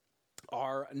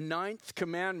our ninth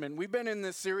commandment. We've been in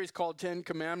this series called 10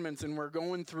 Commandments, and we're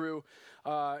going through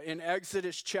in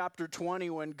Exodus chapter 20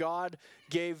 when God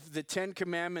gave the 10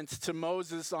 Commandments to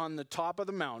Moses on the top of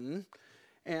the mountain.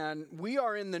 And we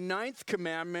are in the ninth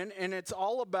commandment, and it's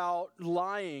all about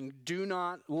lying. Do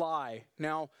not lie.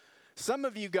 Now, some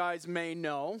of you guys may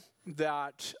know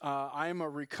that I'm a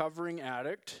recovering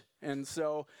addict. And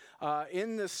so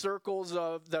in the circles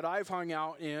that I've hung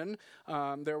out in,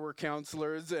 there were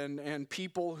counselors and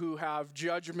people who have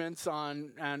judgments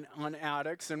on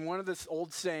addicts. And one of the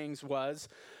old sayings was,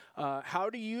 how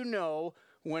do you know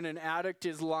when an addict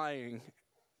is lying?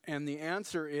 And the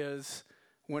answer is,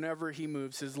 whenever he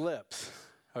moves his lips.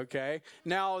 Okay?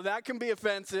 Now, that can be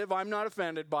offensive. I'm not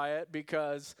offended by it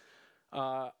because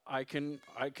I can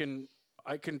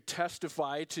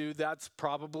testify to that's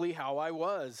probably how I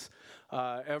was.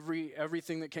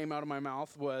 Everything that came out of my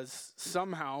mouth was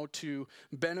somehow to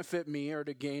benefit me or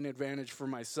to gain advantage for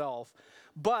myself.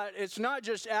 But it's not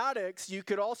just addicts. You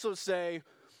could also say,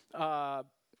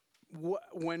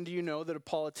 when do you know that a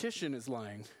politician is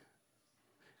lying?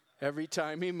 Every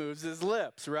time he moves his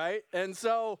lips, right? And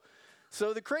so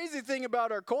the crazy thing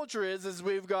about our culture is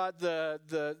we've got the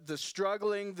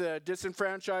struggling, the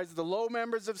disenfranchised, the low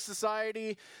members of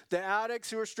society, the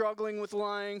addicts who are struggling with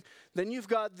lying. Then you've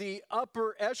got the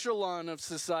upper echelon of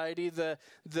society,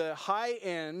 the high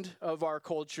end of our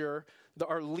culture,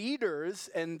 our leaders,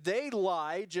 and they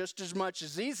lie just as much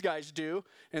as these guys do.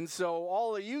 And so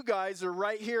all of you guys are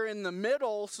right here in the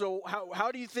middle. So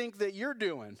how do you think that you're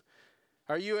doing?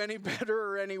 Are you any better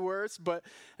or any worse? But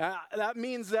that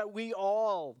means that we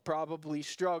all probably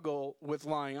struggle with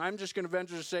lying. I'm just going to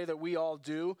venture to say that we all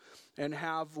do and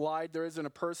have lied. There isn't a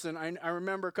person. I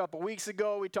remember a couple weeks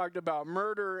ago we talked about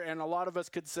murder, and a lot of us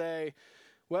could say,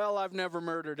 well, I've never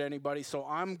murdered anybody, so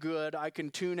I'm good. I can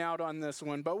tune out on this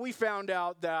one. But we found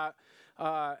out that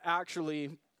actually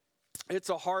it's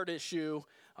a heart issue.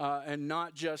 And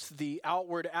not just the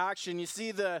outward action. You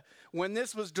see, when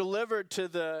this was delivered to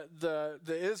the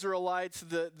Israelites,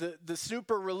 the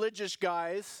super religious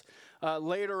guys,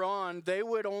 later on, they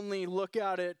would only look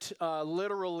at it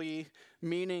literally,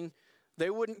 meaning they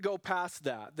wouldn't go past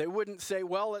that. They wouldn't say,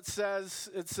 well, it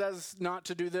says not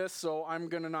to do this, so I'm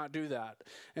going to not do that.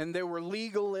 And they were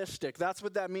legalistic. That's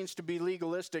what that means to be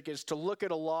legalistic, is to look at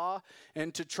a law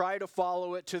and to try to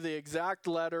follow it to the exact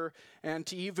letter and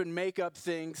to even make up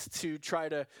things to try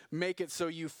to make it so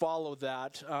you follow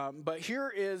that. But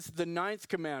here is the ninth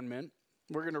commandment.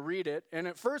 We're going to read it. And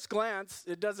at first glance,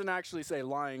 it doesn't actually say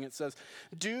lying. It says,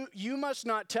 you must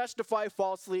not testify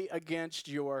falsely against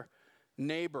your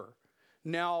neighbor.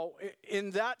 Now,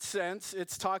 in that sense,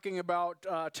 it's talking about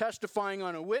testifying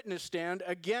on a witness stand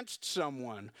against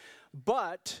someone.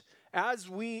 But as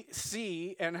we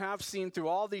see and have seen through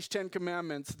all these 10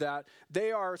 commandments, that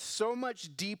they are so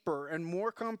much deeper and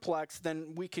more complex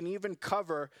than we can even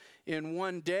cover in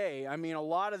one day. I mean, a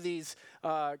lot of these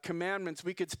commandments,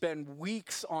 we could spend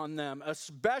weeks on them,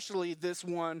 especially this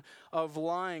one of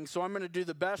lying. So I'm going to do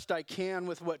the best I can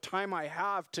with what time I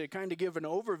have to kind of give an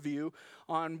overview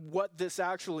on what this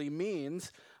actually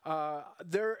means.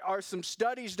 There are some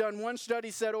studies done. One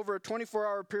study said over a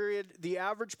 24-hour period, the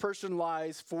average person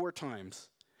lies 4 times.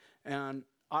 And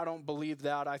I don't believe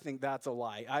that. I think that's a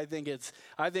lie. I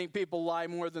think people lie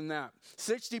more than that.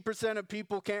 60% of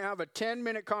people can't have a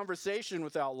 10-minute conversation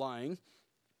without lying.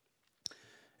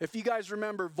 If you guys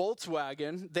remember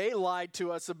Volkswagen, they lied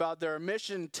to us about their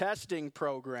emission testing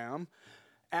program.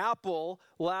 Apple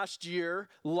last year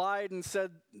lied and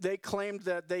said they claimed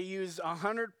that they use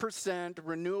 100%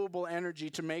 renewable energy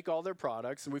to make all their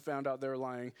products, and we found out they're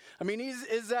lying. I mean,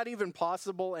 is that even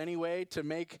possible anyway, to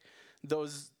make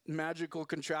those magical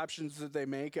contraptions that they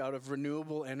make out of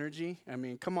renewable energy? I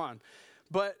mean, come on.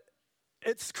 But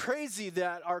it's crazy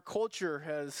that our culture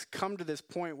has come to this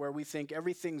point where we think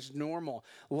everything's normal.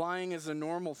 Lying is a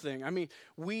normal thing. I mean,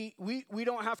 we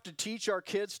don't have to teach our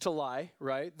kids to lie,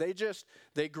 right?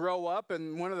 They grow up,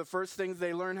 and one of the first things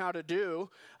they learn how to do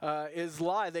is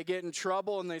lie. They get in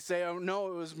trouble and they say, oh no,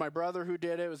 it was my brother who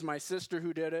did it. It was my sister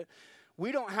who did it.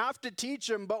 We don't have to teach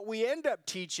them, but we end up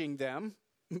teaching them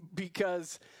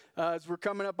because as we're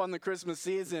coming up on the Christmas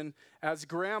season, as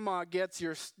grandma gets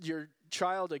your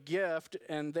child a gift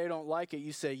and they don't like it,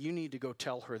 you say, you need to go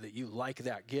tell her that you like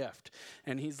that gift.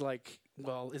 And he's like,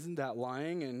 well, isn't that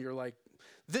lying? And you're like,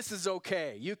 this is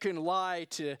okay. You can lie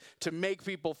to make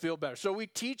people feel better. So we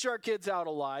teach our kids how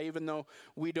to lie, even though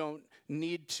we don't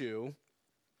need to.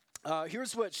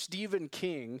 Here's what Stephen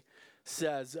King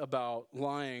says about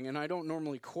lying. And I don't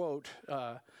normally quote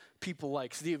people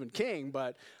like Stephen King,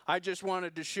 but I just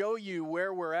wanted to show you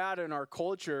where we're at in our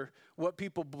culture, what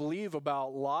people believe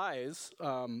about lies.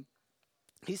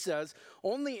 He says,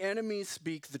 only enemies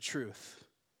speak the truth.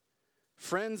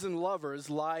 Friends and lovers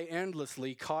lie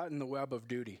endlessly, caught in the web of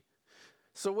duty.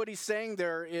 So what he's saying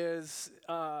there is,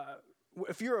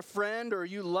 if you're a friend or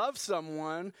you love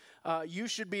someone, you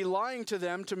should be lying to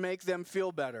them to make them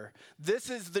feel better.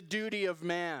 This is the duty of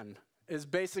man, is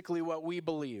basically what we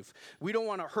believe. We don't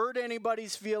want to hurt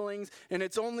anybody's feelings, and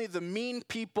it's only the mean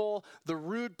people, the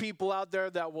rude people out there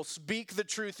that will speak the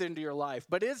truth into your life.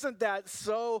 But isn't that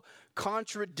so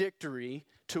contradictory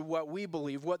to what we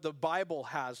believe, what the Bible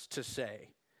has to say?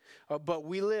 But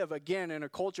we live, again, in a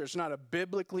culture. It's not a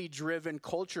biblically driven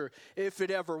culture. If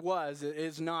it ever was, it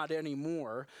is not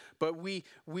anymore. But we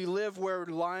live where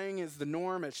lying is the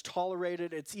norm. It's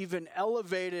tolerated. It's even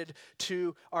elevated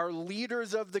to our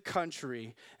leaders of the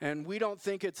country. And we don't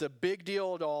think it's a big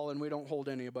deal at all, and we don't hold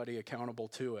anybody accountable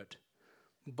to it.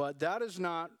 But that is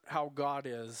not how God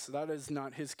is. That is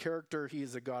not his character. He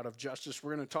is a God of justice.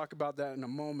 We're going to talk about that in a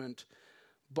moment.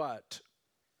 But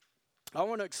I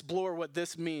want to explore what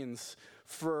this means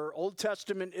for Old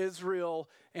Testament Israel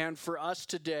and for us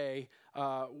today,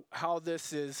 how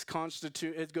this is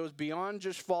constituted. It goes beyond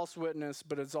just false witness,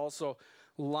 but it's also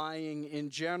lying in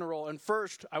general. And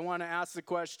first, I want to ask the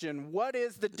question, what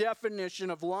is the definition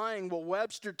of lying? Well,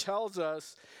 Webster tells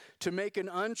us to make an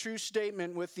untrue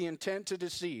statement with the intent to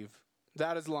deceive.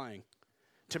 That is lying.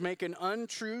 To make an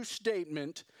untrue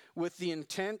statement with the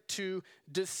intent to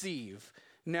deceive.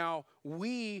 Now,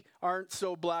 we aren't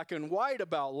so black and white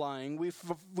about lying.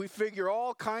 We figure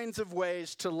all kinds of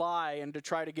ways to lie and to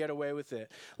try to get away with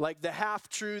it. Like the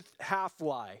half-truth,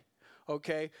 half-lie,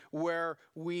 okay? Where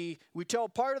we tell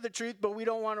part of the truth, but we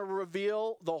don't want to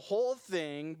reveal the whole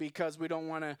thing because we don't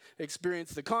want to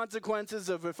experience the consequences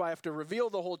of if I have to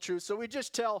reveal the whole truth. So we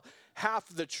just tell half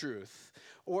the truth.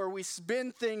 Or we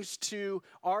spin things to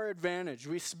our advantage.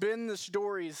 We spin the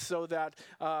stories so that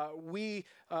we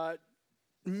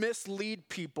mislead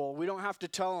people. We don't have to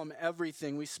tell them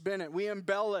everything. We spin it. We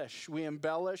embellish. We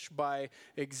embellish by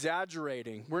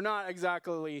exaggerating. We're not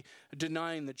exactly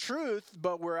denying the truth,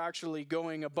 but we're actually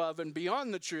going above and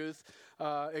beyond the truth,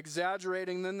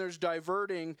 exaggerating. Then there's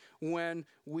diverting when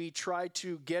we try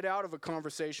to get out of a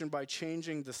conversation by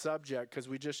changing the subject because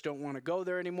we just don't want to go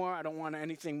there anymore. I don't want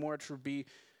anything more to be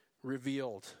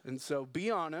revealed. And so be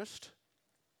honest.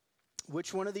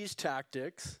 Which one of these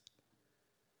tactics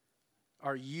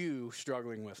are you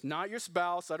struggling with? Not your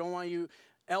spouse. I don't want you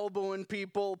elbowing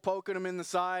people, poking them in the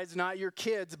sides, not your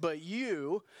kids, but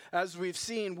you. As we've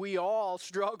seen, we all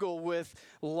struggle with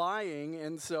lying.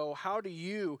 And so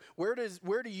where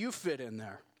do you fit in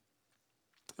there?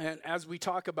 And as we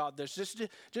talk about this,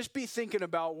 just be thinking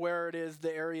about where it is,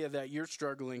 the area that you're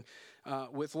struggling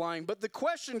with lying. But the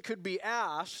question could be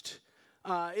asked,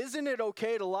 isn't it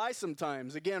okay to lie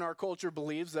sometimes? Again, our culture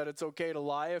believes that it's okay to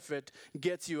lie if it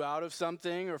gets you out of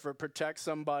something or if it protects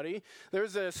somebody.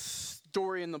 There's a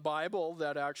story in the Bible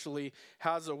that actually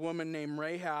has a woman named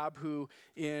Rahab who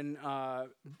in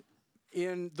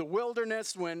the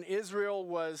wilderness when Israel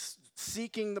was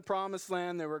seeking the promised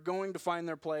land, they were going to find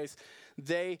their place,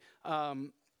 they're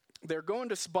going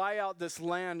to spy out this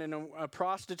land, and a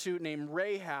prostitute named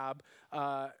Rahab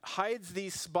hides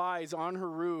these spies on her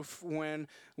roof when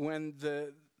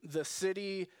the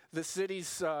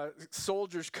city's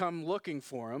soldiers come looking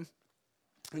for them.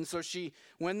 And so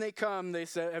when they come, they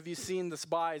say, "Have you seen the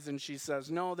spies?" And she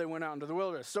says, "No, they went out into the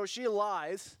wilderness." So she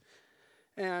lies,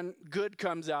 and good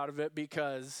comes out of it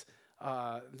because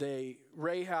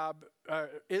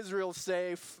Israel's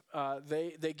safe.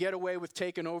 They get away with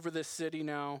taking over this city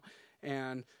now.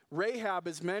 And Rahab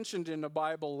is mentioned in the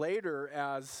Bible later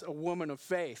as a woman of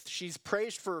faith. She's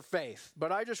praised for her faith.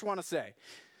 But I just want to say,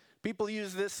 people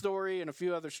use this story and a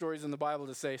few other stories in the Bible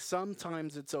to say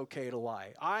sometimes it's okay to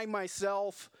lie. I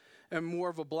myself am more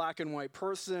of a black and white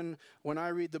person. When I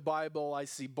read the Bible, I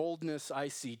see boldness, I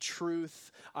see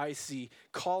truth, I see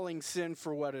calling sin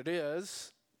for what it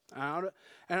is. And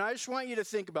I just want you to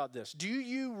think about this. Do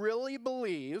you really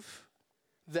believe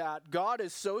that God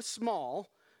is so small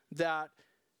that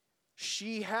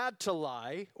she had to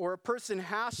lie, or a person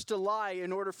has to lie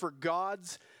in order for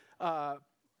God's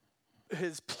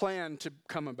his plan to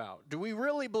come about? Do we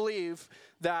really believe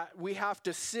that we have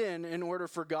to sin in order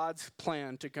for God's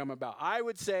plan to come about? I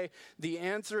would say the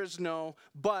answer is no,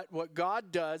 but what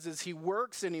God does is he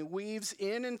works and he weaves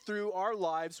in and through our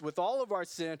lives with all of our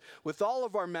sin, with all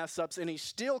of our mess ups, and he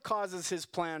still causes his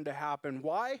plan to happen.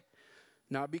 Why?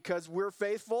 Not because we're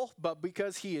faithful, but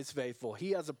because he is faithful.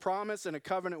 He has a promise and a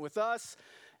covenant with us,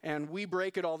 and we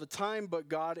break it all the time, but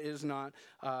God is not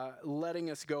letting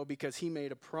us go because he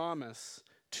made a promise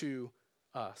to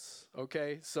us,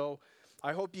 okay? So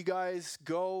I hope you guys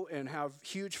go and have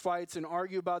huge fights and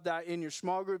argue about that in your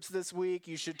small groups this week.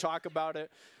 You should talk about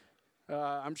it.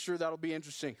 I'm sure that'll be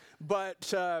interesting.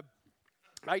 But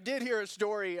I did hear a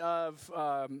story of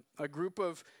a group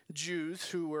of Jews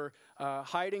who were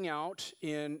hiding out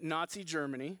in Nazi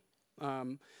Germany.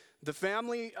 The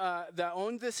family that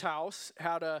owned this house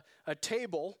had a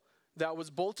table that was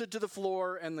bolted to the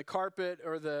floor, and the carpet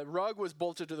or the rug was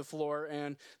bolted to the floor,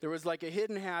 and there was like a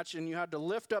hidden hatch, and you had to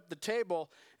lift up the table,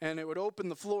 and it would open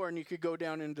the floor, and you could go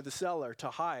down into the cellar to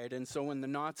hide. And so when the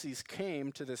Nazis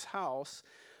came to this house,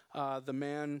 the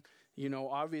man,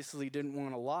 obviously didn't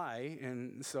want to lie,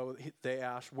 and so they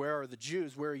asked, "Where are the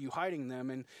Jews? Where are you hiding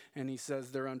them?" And he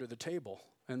says, "They're under the table."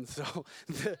 And so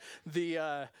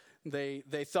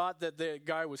They thought that the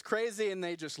guy was crazy, and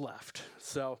they just left.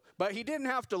 But he didn't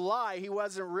have to lie. He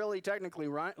wasn't really technically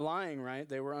lying, right?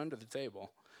 They were under the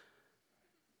table.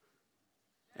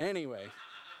 Anyway,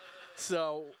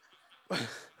 so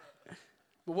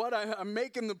what I'm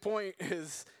making the point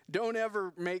is, don't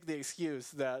ever make the excuse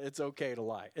that it's okay to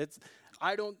lie.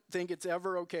 I don't think it's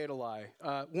ever okay to lie.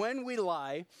 When we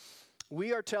lie,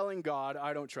 we are telling God,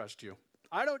 "I don't trust you.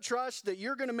 I don't trust that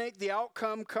you're going to make the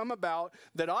outcome come about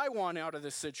that I want out of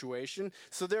this situation,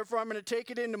 so therefore I'm going to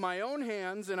take it into my own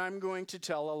hands and I'm going to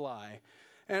tell a lie."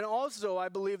 And also, I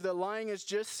believe that lying is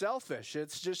just selfish.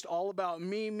 It's just all about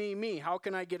me, me, me. How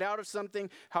can I get out of something?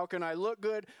 How can I look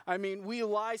good? I mean, we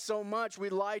lie so much. We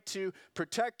lie to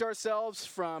protect ourselves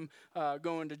from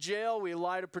going to jail. We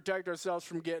lie to protect ourselves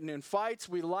from getting in fights.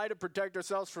 We lie to protect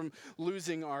ourselves from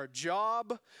losing our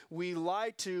job. We lie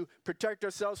to protect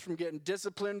ourselves from getting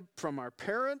disciplined from our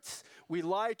parents. We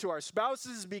lie to our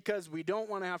spouses because we don't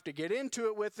want to have to get into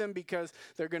it with them because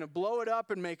they're going to blow it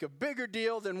up and make a bigger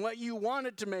deal than what you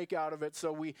wanted to make out of it.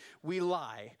 So we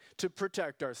lie to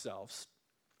protect ourselves.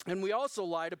 And we also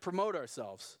lie to promote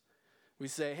ourselves. We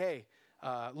say, "Hey,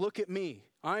 look at me.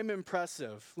 I'm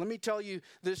impressive. Let me tell you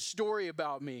this story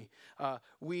about me."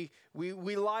 We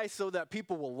lie so that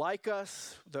people will like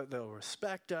us, that they'll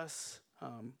respect us.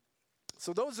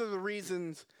 So those are the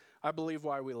reasons I believe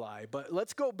why we lie. But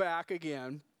let's go back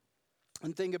again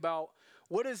and think about,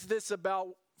 what is this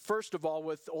about? First of all,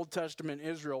 with Old Testament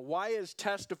Israel, why is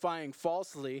testifying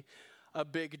falsely a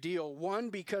big deal? One,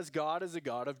 because God is a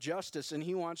God of justice, and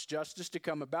he wants justice to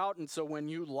come about. And so when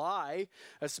you lie,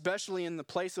 especially in the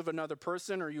place of another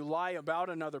person, or you lie about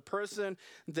another person,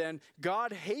 then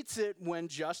God hates it when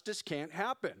justice can't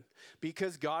happen,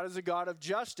 because God is a God of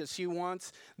justice. He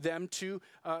wants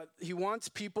he wants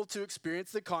people to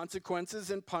experience the consequences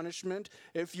and punishment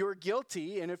if you're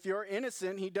guilty, and if you're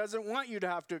innocent, he doesn't want you to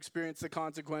have to experience the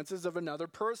consequences of another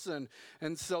person.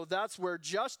 And so that's where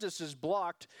justice is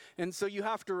blocked. And so you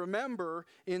have to remember,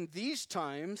 in these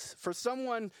times, for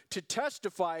someone to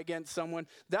testify against someone,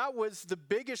 that was the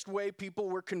biggest way people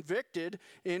were convicted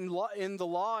in the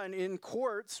law and in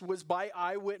courts, was by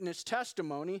eyewitness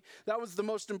testimony. That was the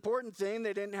most important thing.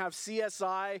 They didn't have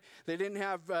CSI. They didn't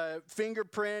have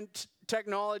fingerprint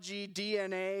technology,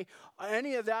 DNA,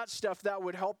 any of that stuff that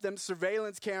would help them,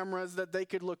 surveillance cameras that they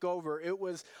could look over. It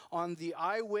was on the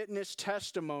eyewitness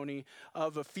testimony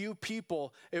of a few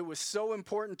people. It was so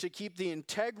important to keep the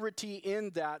integrity in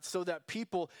that so that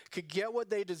people could get what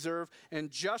they deserve and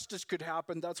justice could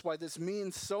happen. That's why this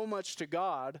means so much to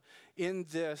God in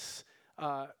this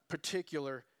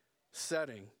particular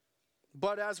setting.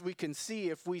 But as we can see,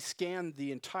 if we scan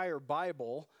the entire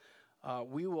Bible,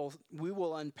 we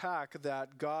will unpack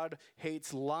that God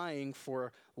hates lying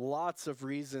for lots of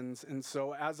reasons. And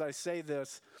so as I say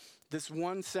this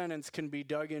one sentence can be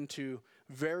dug into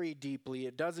very deeply.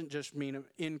 It doesn't just mean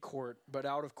in court, but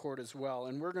out of court as well.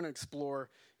 And we're going to explore,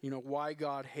 why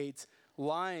God hates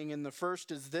lying. And the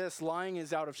first is this: lying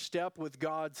is out of step with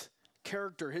God's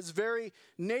character, his very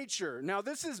nature. Now,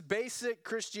 this is basic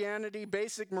Christianity,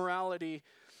 basic morality.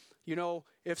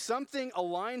 If something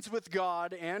aligns with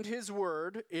God and his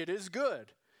word, it is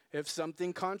good. If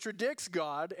something contradicts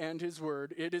God and his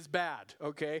word, it is bad,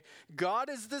 okay? God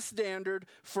is the standard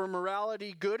for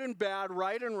morality, good and bad,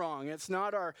 right and wrong. It's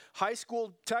not our high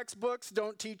school textbooks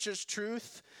don't teach us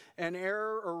truth and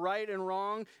error or right and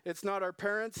wrong. It's not our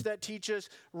parents that teach us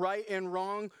right and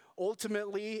wrong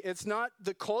ultimately, it's not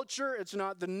the culture, it's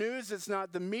not the news, it's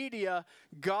not the media.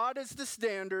 God is the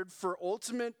standard for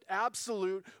ultimate,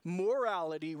 absolute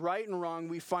morality, right and wrong.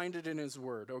 We find it in his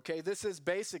word, okay? This is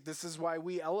basic. This is why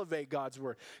we elevate God's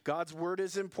word. God's word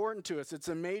is important to us. It's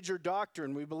a major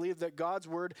doctrine. We believe that God's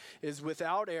word is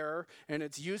without error, and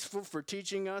it's useful for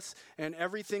teaching us, and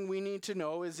everything we need to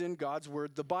know is in God's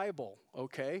word, the Bible,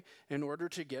 okay, in order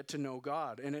to get to know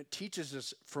God. And it teaches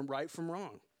us from right from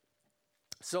wrong.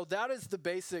 So that is the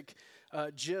basic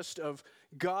gist of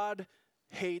God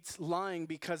hates lying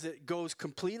because it goes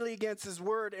completely against his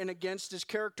word and against his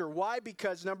character. Why?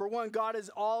 Because number one, God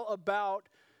is all about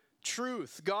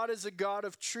truth. God is a God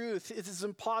of truth. It is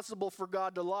impossible for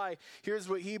God to lie. Here's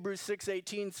what Hebrews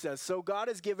 6:18 says. So God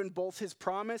has given both his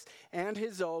promise and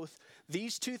his oath.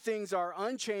 These two things are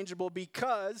unchangeable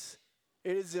because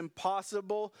it is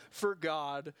impossible for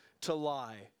God to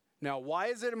lie. Now, why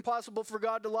is it impossible for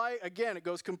God to lie? Again, it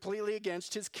goes completely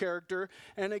against his character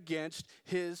and against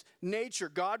his nature.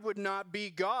 God would not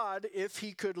be God if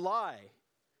he could lie.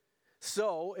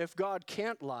 So, if God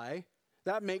can't lie,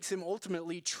 that makes him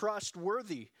ultimately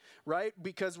trustworthy, right?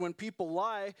 Because when people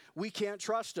lie, we can't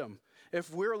trust them.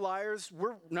 If we're liars,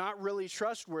 we're not really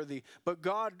trustworthy. But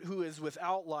God, who is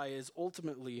without lie, is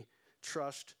ultimately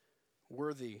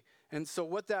trustworthy. And so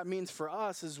what that means for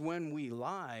us is when we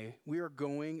lie, we are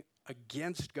going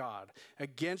against God,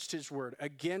 against his word,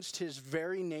 against his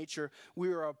very nature.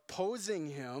 We are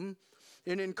opposing him.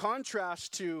 And in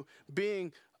contrast to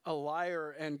being a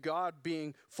liar and God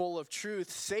being full of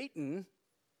truth, Satan,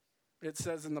 it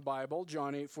says in the Bible,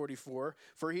 John 8:44,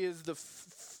 for he is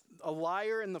a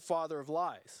liar and the father of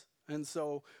lies. And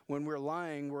so when we're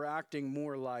lying, we're acting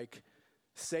more like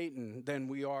Satan than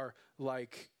we are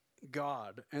like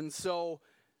God. And so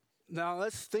now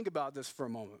let's think about this for a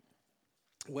moment.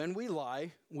 When we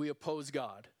lie, we oppose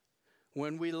God.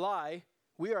 When we lie,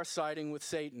 we are siding with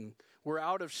Satan. We're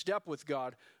out of step with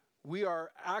God. We are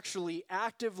actually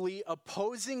actively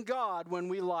opposing God when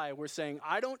we lie. We're saying,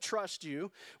 I don't trust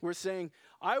you. We're saying,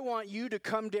 I want you to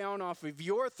come down off of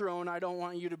your throne. I don't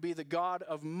want you to be the God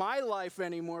of my life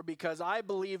anymore because I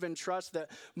believe and trust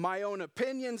that my own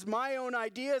opinions, my own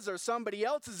ideas, or somebody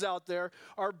else's out there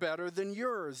are better than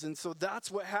yours. And so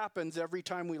that's what happens every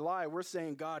time we lie. We're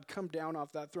saying, God, come down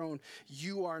off that throne.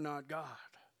 You are not God.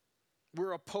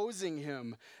 We're opposing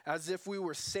him as if we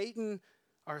were Satan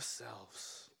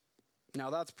ourselves. Now,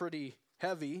 that's pretty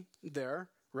heavy there,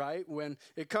 right? When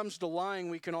it comes to lying,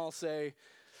 we can all say,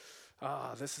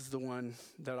 this is the one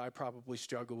that I probably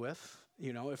struggle with.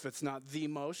 You know, if it's not the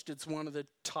most, it's one of the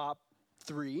top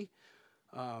three.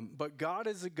 But God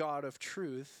is a God of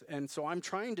truth. And so I'm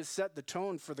trying to set the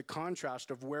tone for the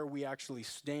contrast of where we actually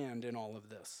stand in all of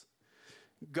this.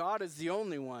 God is the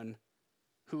only one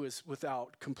who is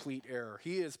without complete error.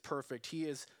 He is perfect. He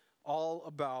is all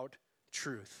about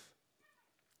truth.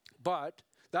 But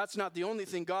that's not the only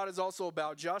thing. God is also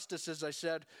about justice, as I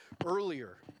said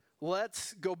earlier.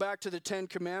 Let's go back to the 10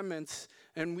 Commandments,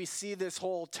 and we see this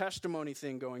whole testimony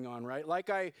thing going on, right? Like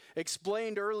I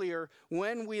explained earlier,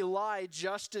 when we lie,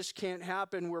 justice can't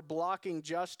happen. We're blocking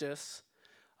justice.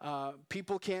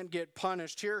 People can't get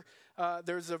punished. Here,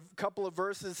 there's a couple of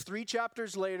verses, 3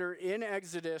 chapters later in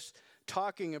Exodus,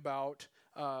 talking about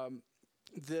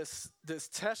this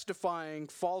testifying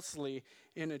falsely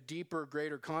in a deeper,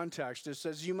 greater context. It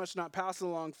says, you must not pass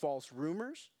along false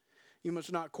rumors. You must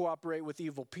not cooperate with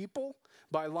evil people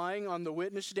by lying on the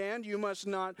witness stand. You must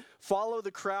not follow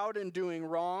the crowd in doing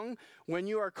wrong. When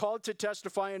you are called to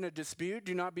testify in a dispute,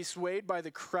 do not be swayed by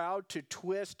the crowd to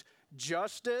twist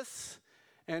justice,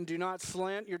 and do not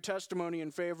slant your testimony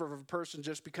in favor of a person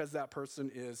just because that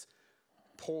person is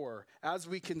poor. As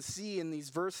we can see in these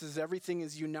verses, everything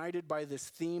is united by this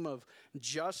theme of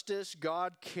justice.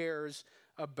 God cares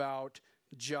about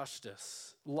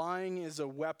justice. Lying is a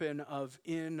weapon of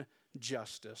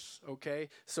injustice, okay?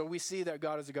 So we see that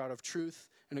God is a God of truth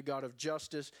and a God of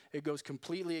justice. It goes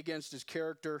completely against his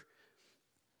character.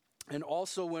 And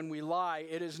also when we lie,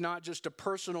 it is not just a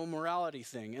personal morality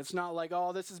thing. It's not like,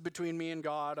 oh, this is between me and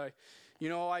God.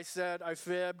 I said I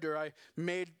fibbed or I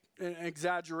made an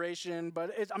exaggeration,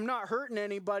 but I'm not hurting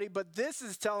anybody. But this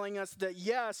is telling us that,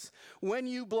 yes, when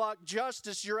you block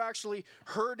justice, you're actually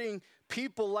hurting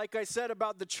people. Like I said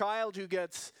about the child who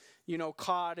gets,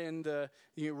 caught in the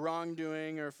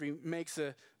wrongdoing, or if he makes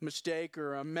a mistake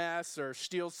or a mess or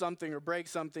steals something or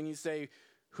breaks something, you say,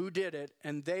 who did it?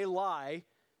 And they lie,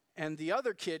 and the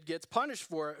other kid gets punished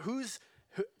for it. Who's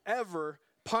ever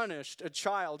punished a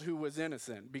child who was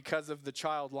innocent because of the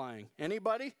child lying?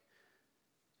 Anybody?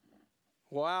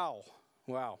 Wow.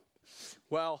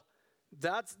 Well,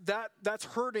 that's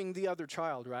hurting the other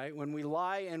child, right? When we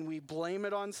lie and we blame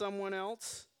it on someone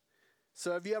else.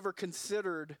 So have you ever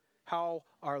considered how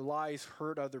our lies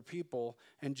hurt other people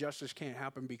and justice can't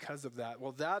happen because of that?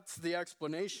 Well, that's the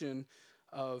explanation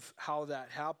of how that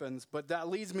happens. But that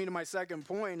leads me to my second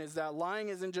point, is that lying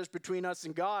isn't just between us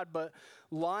and God, but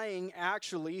lying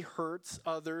actually hurts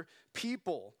other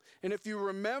people. And if you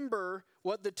remember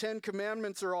what the 10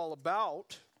 Commandments are all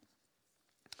about,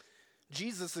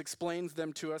 Jesus explains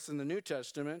them to us in the New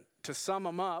Testament. To sum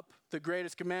them up, the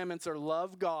greatest commandments are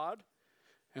love God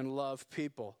and love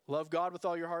people. Love God with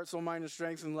all your heart, soul, mind, and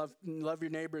strength, and love your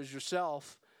neighbor as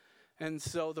yourself. And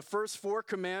so the first 4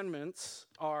 commandments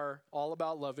are all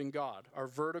about loving God, our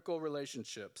vertical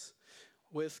relationships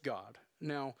with God.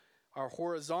 Now, our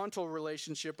horizontal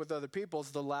relationship with other people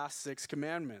is the last 6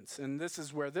 commandments. And this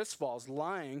is where this falls,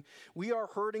 lying. We are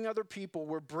hurting other people.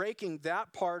 We're breaking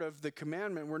that part of the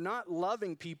commandment. We're not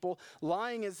loving people.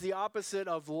 Lying is the opposite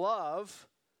of love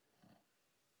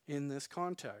in this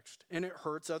context, and it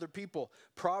hurts other people.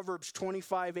 Proverbs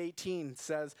 25:18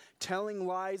 says, telling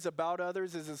lies about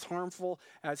others is as harmful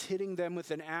as hitting them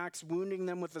with an axe, wounding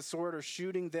them with a sword, or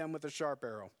shooting them with a sharp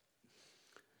arrow.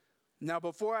 Now,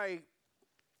 before I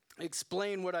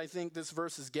explain what I think this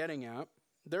verse is getting at,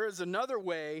 there is another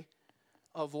way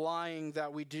of lying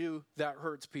that we do that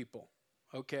hurts people,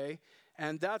 okay?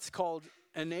 And that's called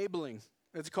enabling.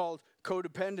 It's called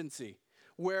codependency,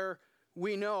 where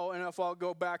we know, and if I'll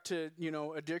go back to,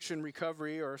 addiction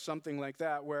recovery or something like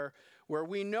that, where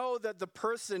we know that the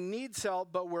person needs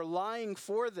help, but we're lying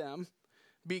for them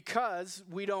because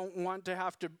we don't want to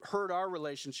have to hurt our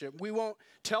relationship. We won't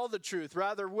tell the truth.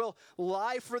 Rather, we'll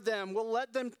lie for them. We'll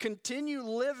let them continue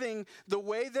living the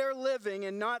way they're living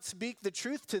and not speak the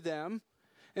truth to them.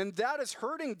 And that is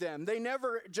hurting them.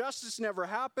 Justice never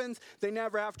happens. They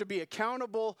never have to be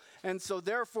accountable. And so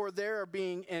therefore they are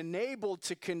being enabled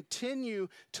to continue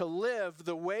to live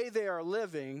the way they are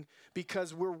living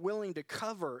because we're willing to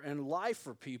cover and lie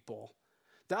for people.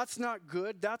 That's not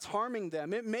good. That's harming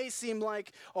them. It may seem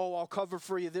like, I'll cover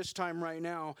for you this time right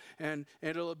now and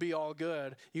it'll be all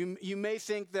good. You may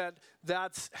think that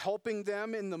that's helping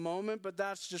them in the moment, but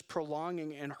that's just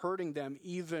prolonging and hurting them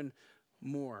even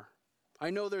more. I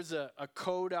know there's a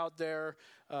code out there,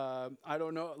 I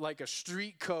don't know, like a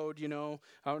street code, I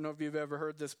don't know if you've ever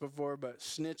heard this before, but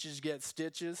snitches get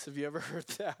stitches. Have you ever heard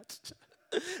that?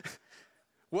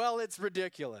 Well, it's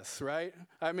ridiculous, right?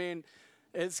 I mean,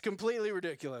 it's completely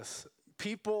ridiculous.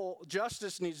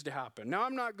 Justice needs to happen. Now,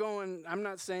 I'm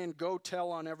not saying go tell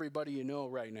on everybody you know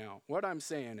right now. What I'm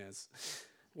saying is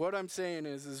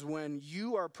when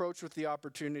you are approached with the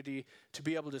opportunity to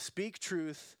be able to speak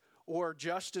truth, or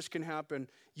justice can happen,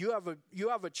 you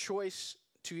have a choice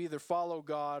to either follow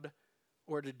God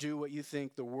or to do what you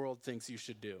think the world thinks you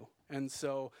should do. And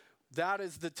so that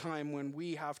is the time when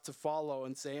we have to follow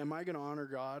and say, am I going to honor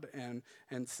God? And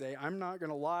say, I'm not going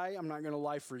to lie. I'm not going to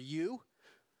lie for you.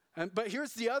 But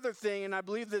here's the other thing, and I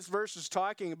believe this verse is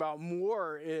talking about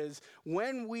more, is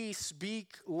when we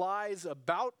speak lies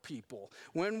about people,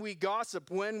 when we gossip,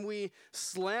 when we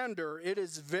slander, it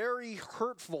is very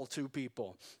hurtful to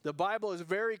people. The Bible is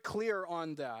very clear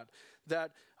on that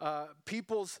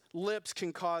people's lips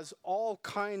can cause all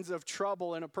kinds of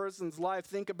trouble in a person's life.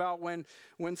 Think about when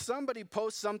somebody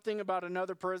posts something about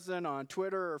another person on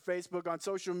Twitter or Facebook, on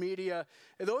social media.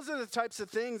 Those are the types of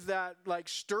things that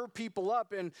stir people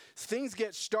up, and things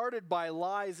get started by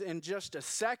lies in just a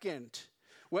second.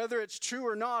 Whether it's true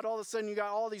or not, all of a sudden you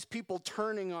got all these people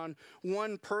turning on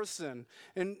one person.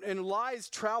 And lies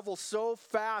travel so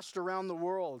fast around the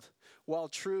world, while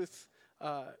truth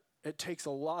it takes a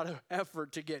lot of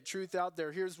effort to get truth out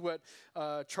there. Here's what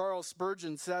Charles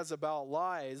Spurgeon says about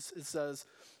lies. It says,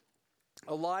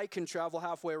 a lie can travel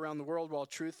halfway around the world while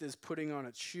truth is putting on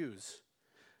its shoes.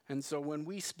 And so when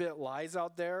we spit lies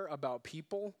out there about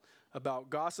people,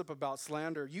 about gossip, about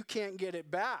slander, you can't get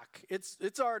it back.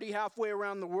 It's already halfway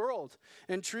around the world.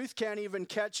 And truth can't even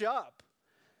catch up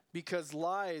because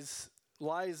lies,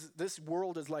 this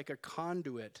world is like a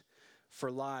conduit for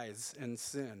lies and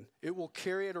sin. It will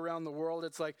carry it around the world.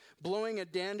 It's like blowing a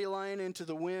dandelion into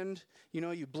the wind.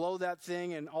 You blow that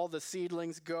thing and all the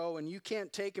seedlings go and you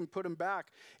can't take and put them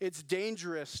back. It's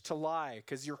dangerous to lie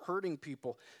because you're hurting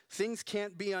people. Things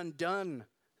can't be undone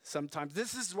sometimes.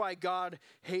 This is why God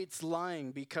hates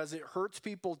lying, because it hurts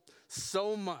people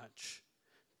so much.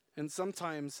 And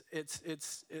sometimes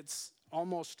it's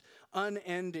almost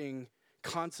unending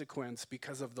consequence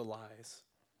because of the lies.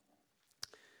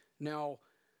 Now,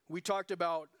 We talked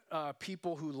about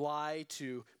people who lie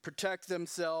to protect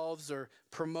themselves or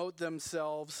promote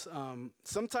themselves.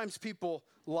 Sometimes people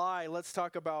lie. Let's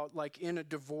talk about like in a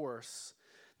divorce.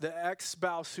 The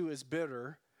ex-spouse who is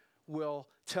bitter will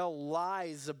tell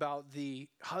lies about the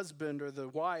husband or the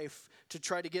wife to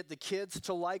try to get the kids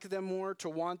to like them more, to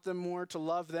want them more, to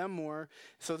love them more,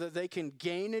 so that they can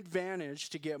gain advantage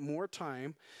to get more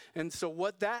time. And so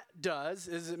what that does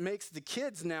is it makes the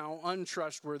kids now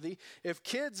untrustworthy. If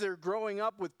kids are growing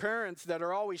up with parents that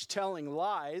are always telling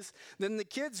lies, then the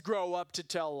kids grow up to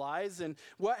tell lies. And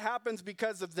what happens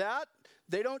because of that?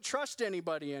 They don't trust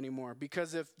anybody anymore,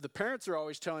 because if the parents are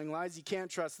always telling lies, you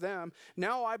can't trust them.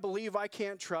 Now I believe I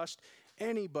can't trust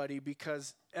anybody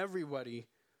because everybody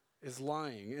is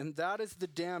lying. And that is the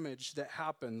damage that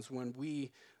happens when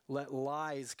we let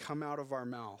lies come out of our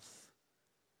mouth.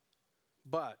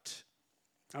 But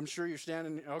I'm sure you're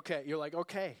standing, okay, you're like,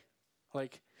 okay,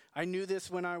 like I knew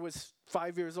this when I was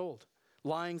 5 years old.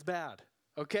 Lying's bad.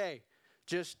 Okay,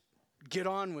 just get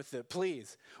on with it,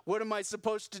 please. What am I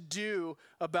supposed to do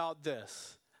about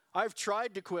this? I've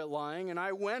tried to quit lying, and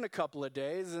I went a couple of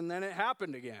days, and then it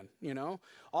happened again, you know?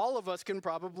 All of us can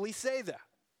probably say that.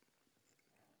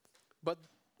 But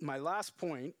my last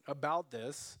point about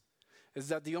this is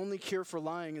that the only cure for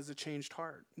lying is a changed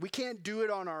heart. We can't do it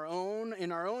on our own,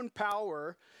 in our own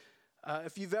power.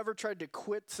 If you've ever tried to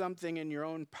quit something in your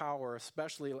own power,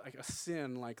 especially like a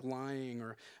sin like lying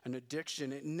or an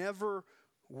addiction, it never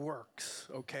works,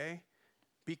 okay?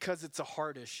 Because it's a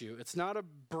heart issue. It's not a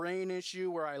brain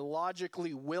issue where I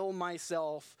logically will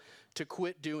myself to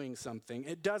quit doing something.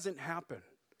 It doesn't happen.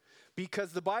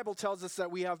 Because the Bible tells us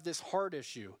that we have this heart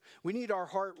issue. We need our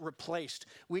heart replaced.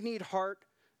 We need heart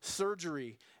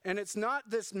surgery. And it's not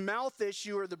this mouth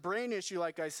issue or the brain issue,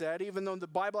 like I said, even though the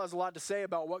Bible has a lot to say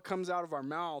about what comes out of our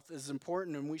mouth is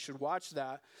important and we should watch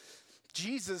that.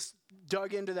 Jesus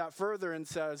dug into that further and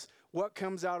says, what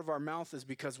comes out of our mouth is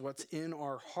because what's in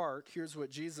our heart. Here's what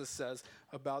Jesus says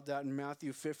about that in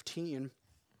Matthew 15.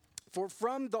 For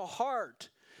from the heart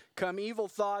come evil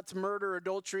thoughts, murder,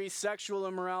 adultery, sexual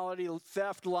immorality,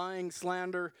 theft, lying,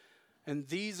 slander, and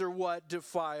these are what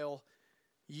defile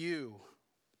you.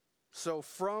 So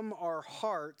from our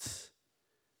hearts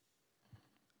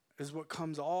is what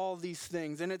comes all these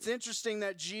things. And it's interesting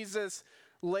that Jesus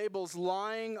labels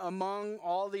lying among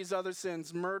all these other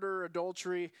sins, murder,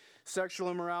 adultery, sexual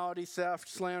immorality, theft,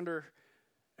 slander.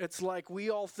 It's like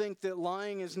we all think that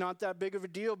lying is not that big of a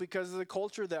deal because of the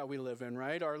culture that we live in,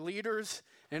 right? Our leaders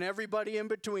and everybody in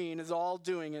between is all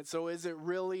doing it. So is it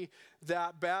really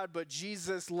that bad? But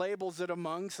Jesus labels it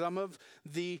among some of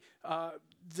the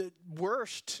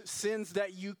worst sins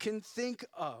that you can think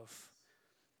of.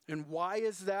 And why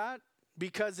is that?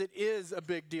 Because it is a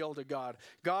big deal to God.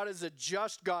 God is a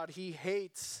just God. He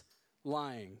hates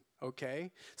lying,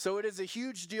 okay? So it is a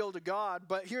huge deal to God.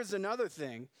 But here's another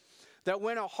thing, that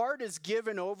when a heart is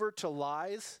given over to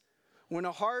lies, when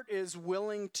a heart is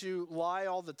willing to lie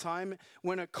all the time,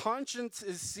 when a conscience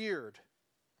is seared,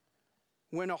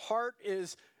 when a heart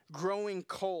is growing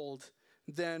cold,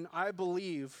 then I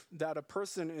believe that a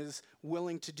person is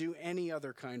willing to do any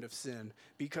other kind of sin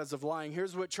because of lying.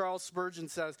 Here's what Charles Spurgeon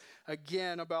says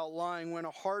again about lying. When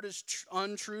a heart is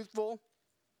untruthful,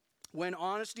 when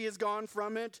honesty is gone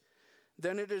from it,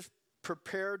 then it is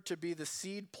prepared to be the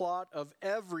seed plot of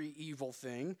every evil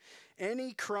thing.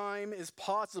 Any crime is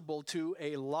possible to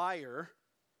a liar.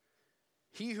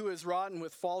 He who is rotten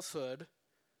with falsehood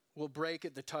will break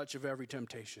at the touch of every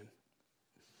temptation.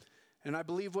 And I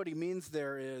believe what he means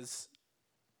there is,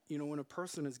 you know, when a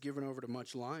person is given over to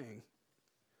much lying,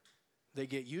 they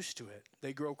get used to it.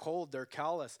 They grow cold. They're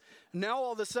callous. Now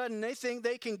all of a sudden they think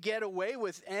they can get away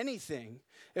with anything.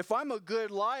 If I'm a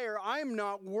good liar, I'm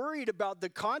not worried about the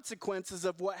consequences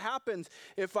of what happens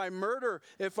if I murder,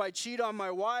 if I cheat on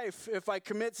my wife, if I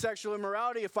commit sexual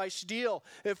immorality, if I steal,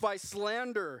 if I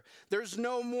slander. There's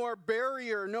no more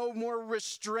barrier, no more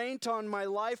restraint on my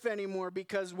life anymore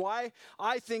because why?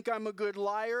 I think I'm a good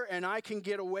liar and I can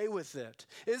get away with it.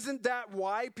 Isn't that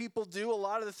why people do a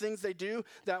lot of the things they do?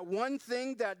 That one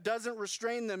thing that doesn't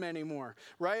restrain them anymore,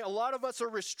 right? A lot of us are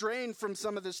restrained from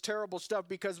some of this terrible stuff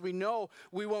because we know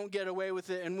we won't get away with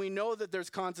it and we know that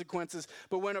there's consequences.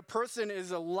 But when a person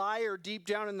is a liar deep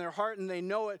down in their heart and they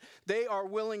know it, they are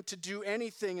willing to do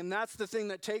anything. And that's the thing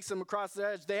that takes them across the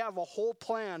edge. They have a whole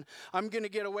plan. I'm going to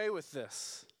get away with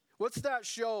this. What's that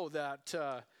show that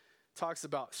talks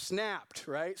about Snapped,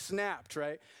 right? Snapped,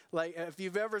 right? Like if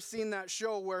you've ever seen that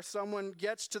show where someone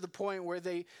gets to the point where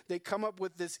they come up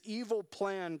with this evil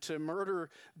plan to murder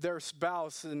their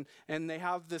spouse and they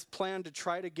have this plan to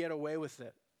try to get away with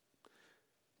it.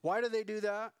 Why do they do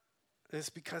that? is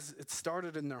because it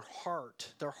started in their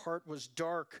heart. Their heart was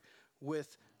dark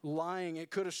with lying.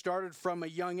 It could have started from a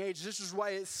young age. This is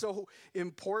why it's so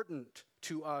important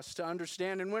to us to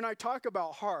understand. And when I talk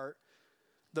about heart,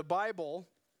 the Bible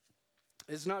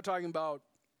is not talking about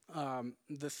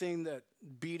the thing that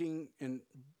beating and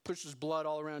pushes blood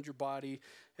all around your body.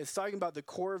 It's talking about the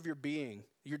core of your being,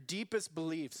 your deepest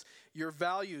beliefs, your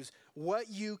values, what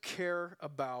you care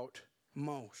about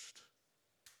most.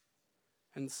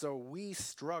 And so we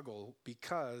struggle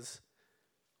because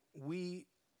we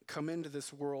come into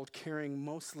this world caring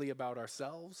mostly about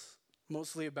ourselves,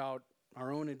 mostly about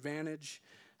our own advantage.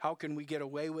 How can we get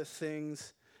away with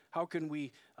things? How can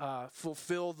we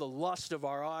fulfill the lust of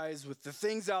our eyes with the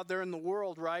things out there in the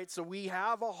world, right? So we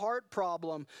have a heart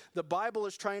problem. The Bible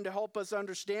is trying to help us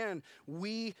understand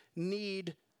we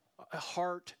need a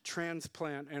heart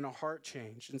transplant and a heart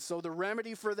change. And so the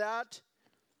remedy for that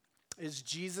is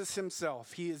Jesus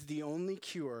himself. He is the only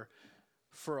cure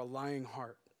for a lying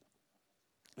heart.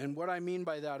 And what I mean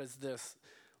by that is this.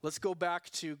 Let's go back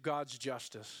to God's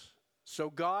justice. So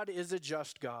God is a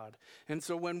just God. And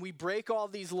so when we break all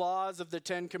these laws of the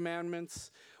 10 Commandments,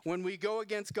 when we go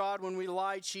against God, when we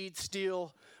lie, cheat,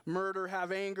 steal, murder,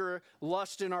 have anger,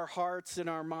 lust in our hearts, in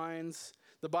our minds,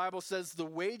 the Bible says the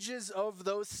wages of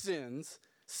those sins,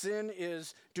 sin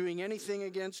is doing anything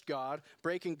against God,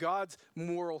 breaking God's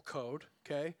moral code,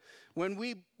 okay? When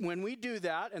we do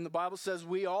that, and the Bible says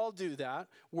we all do that,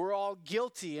 we're all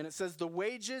guilty. And it says the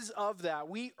wages of that,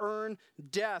 we earn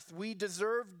death. We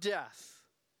deserve death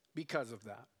because of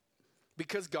that.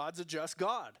 Because God's a just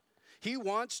God. He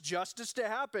wants justice to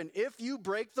happen. If you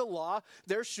break the law,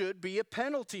 there should be a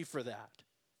penalty for that.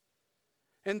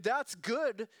 And that's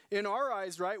good in our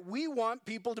eyes, right? We want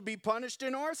people to be punished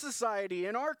in our society,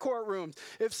 in our courtrooms.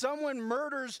 If someone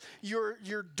murders your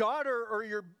daughter or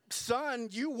your son,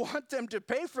 you want them to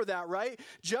pay for that, right?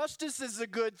 Justice is a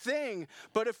good thing.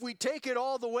 But if we take it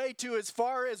all the way to as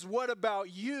far as what about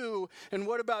you and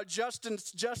what about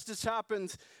justice? Justice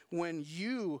happens when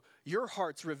your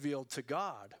heart's revealed to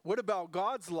God. What about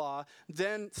God's law?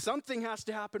 Then something has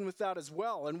to happen with that as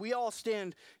well. And we all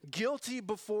stand guilty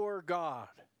before God.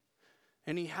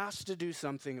 And he has to do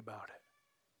something about it.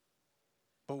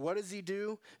 But what does he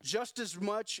do? Just as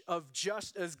much of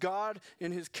just as God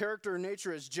in his character and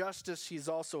nature is justice, he's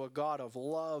also a God of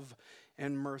love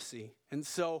and mercy. And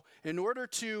so in order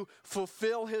to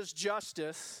fulfill his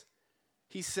justice,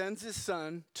 he sends his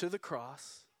son to the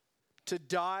cross to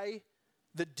die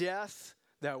the death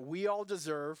that we all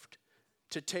deserved,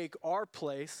 to take our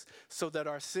place so that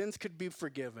our sins could be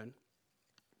forgiven.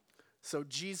 So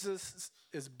Jesus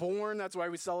is born. That's why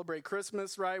we celebrate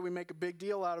Christmas, right? We make a big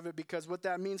deal out of it because what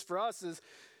that means for us is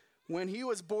when he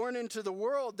was born into the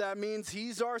world, that means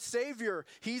he's our Savior.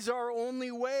 He's our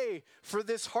only way for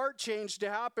this heart change to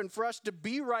happen, for us to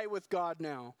be right with God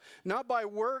now. Not by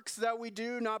works that we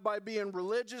do, not by being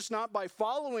religious, not by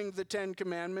following the 10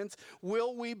 Commandments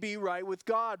will we be right with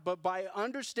God, but by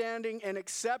understanding and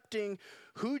accepting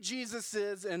who Jesus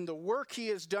is and the work he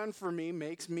has done for me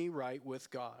makes me right with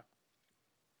God.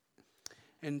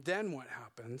 And then what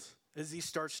happens is he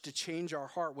starts to change our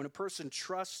heart. When a person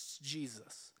trusts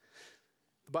Jesus,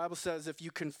 the Bible says if you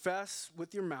confess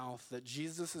with your mouth that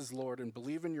Jesus is Lord and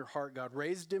believe in your heart God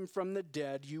raised him from the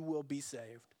dead, you will be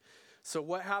saved. So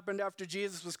what happened after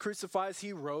Jesus was crucified?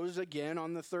 He rose again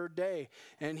on the third day,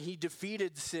 and he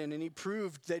defeated sin, and he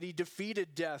proved that he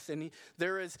defeated death, and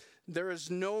there is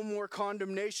no more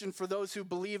condemnation for those who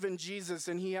believe in Jesus,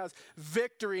 and he has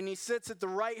victory, and he sits at the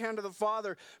right hand of the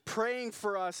Father praying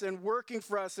for us and working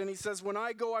for us, and he says, when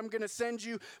I go, I'm going to send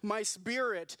you my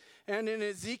Spirit. And in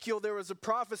Ezekiel, there was a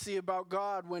prophecy about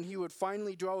God when he would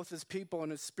finally dwell with his people,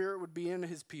 and his Spirit would be in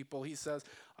his people. He says,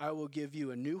 I will give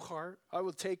you a new heart. I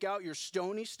will take out your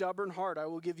stony, stubborn heart. I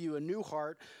will give you a new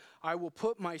heart. I will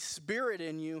put my Spirit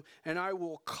in you, and I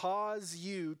will cause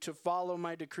you to follow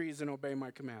my decrees and obey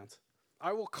my commands.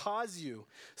 I will cause you.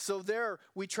 So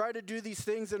we try to do these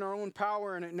things in our own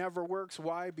power, and it never works.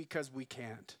 Why? Because we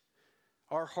can't.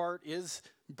 Our heart is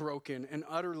broken and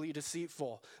utterly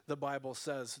deceitful, the Bible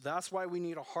says. That's why we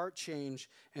need a heart change,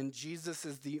 and Jesus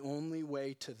is the only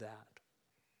way to that.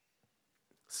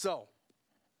 So,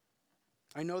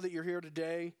 I know that you're here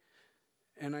today,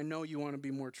 and I know you want to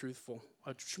be more truthful,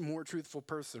 a more truthful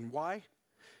person. Why?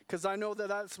 Because I know that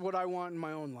that's what I want in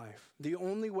my own life. The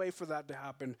only way for that to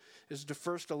happen is to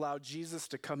first allow Jesus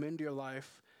to come into your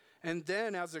life. And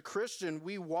then as a Christian,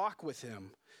 we walk with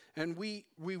him. and we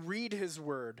read his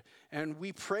word, and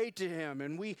we pray to him,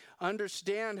 and we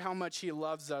understand how much he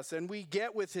loves us, and we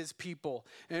get with his people,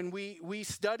 and we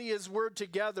study his word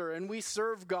together, and we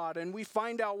serve God, and we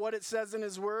find out what it says in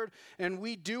his word, and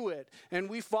we do it. And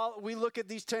we look at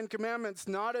these 10 commandments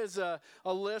not as a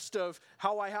list of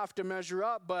how I have to measure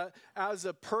up, but as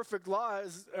a perfect law,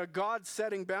 as a God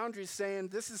setting boundaries, saying,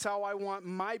 this is how I want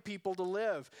my people to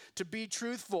live, to be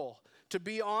truthful, to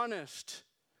be honest,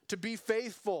 to be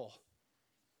faithful,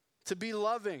 to be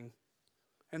loving.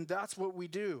 And that's what we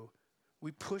do.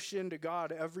 We push into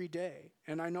God every day.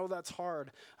 And I know that's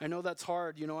hard.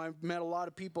 You know, I've met a lot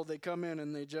of people, they come in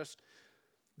and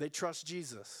they trust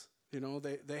Jesus. You know,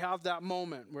 they have that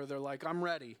moment where they're like, I'm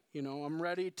ready. You know, I'm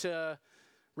ready to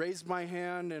raise my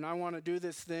hand and I want to do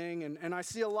this thing. And I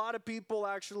see a lot of people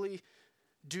actually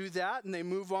do that, and they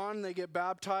move on, they get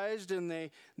baptized, and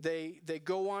they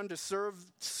go on to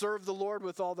serve the Lord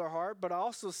with all their heart. But I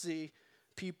also see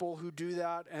people who do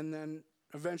that and then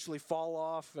eventually fall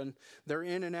off, and they're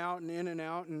in and out.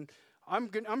 And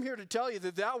I'm here to tell you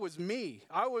that was me.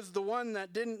 I was the one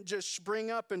that didn't just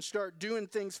spring up and start doing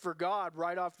things for God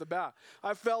right off the bat.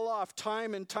 I fell off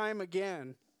time and time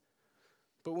again.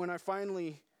 But when I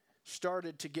finally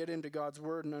started to get into God's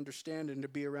word and understand and to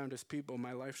be around his people,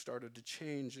 my life started to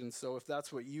change. And so if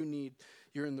that's what you need,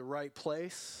 you're in the right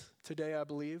place today, I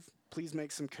believe. Please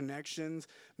make some connections,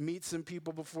 meet some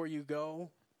people before you go.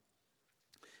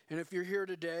 And if you're here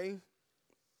today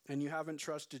and you haven't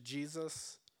trusted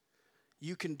Jesus,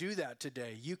 you can do that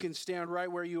today. You can stand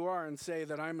right where you are and say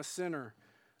that I'm a sinner.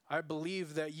 I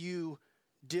believe that you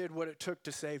did what it took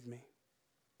to save me.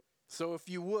 So if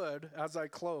you would, as I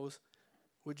close,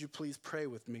 would you please pray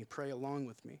with me, pray along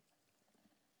with me?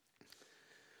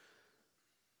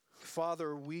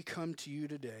 Father, we come to you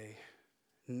today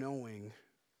knowing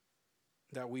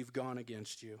that we've gone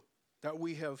against you, that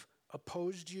we have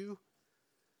opposed you.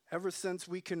 Ever since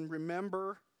we can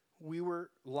remember, we were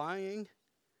lying.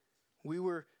 We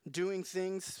were doing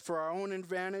things for our own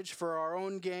advantage, for our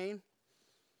own gain.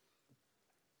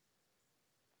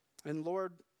 And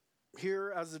Lord,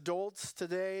 here as adults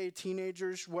today,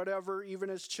 teenagers, whatever, even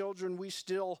as children, we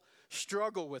still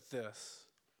struggle with this.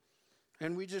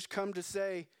 And we just come to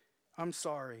say, I'm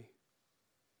sorry.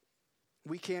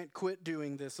 We can't quit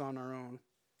doing this on our own.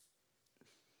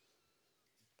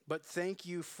 But thank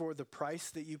you for the price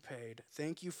that you paid.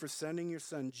 Thank you for sending your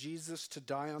son Jesus to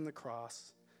die on the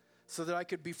cross so that I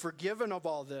could be forgiven of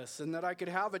all this and that I could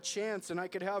have a chance and I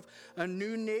could have a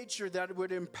new nature that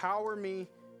would empower me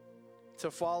to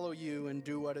follow you and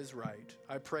do what is right.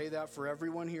 I pray that for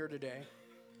everyone here today.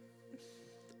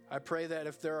 I pray that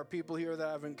if there are people here that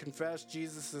haven't confessed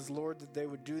Jesus as Lord, that they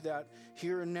would do that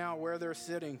here and now where they're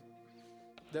sitting,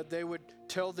 that they would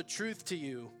tell the truth to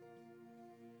you.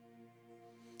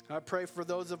 I pray for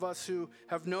those of us who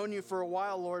have known you for a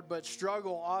while, Lord, but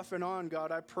struggle off and on,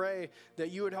 God. I pray that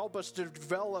you would help us to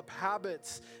develop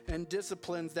habits and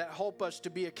disciplines that help us to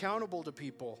be accountable to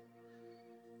people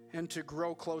and to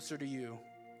grow closer to you.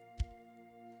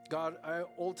 God, I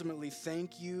ultimately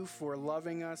thank you for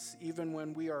loving us even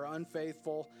when we are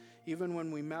unfaithful, even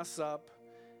when we mess up,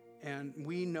 and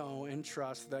we know and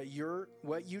trust that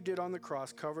what you did on the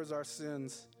cross covers our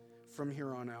sins from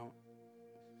here on out.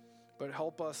 But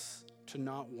help us to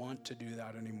not want to do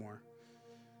that anymore.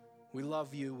 We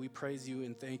love you, we praise you,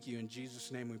 and thank you. In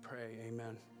Jesus' name we pray,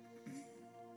 amen.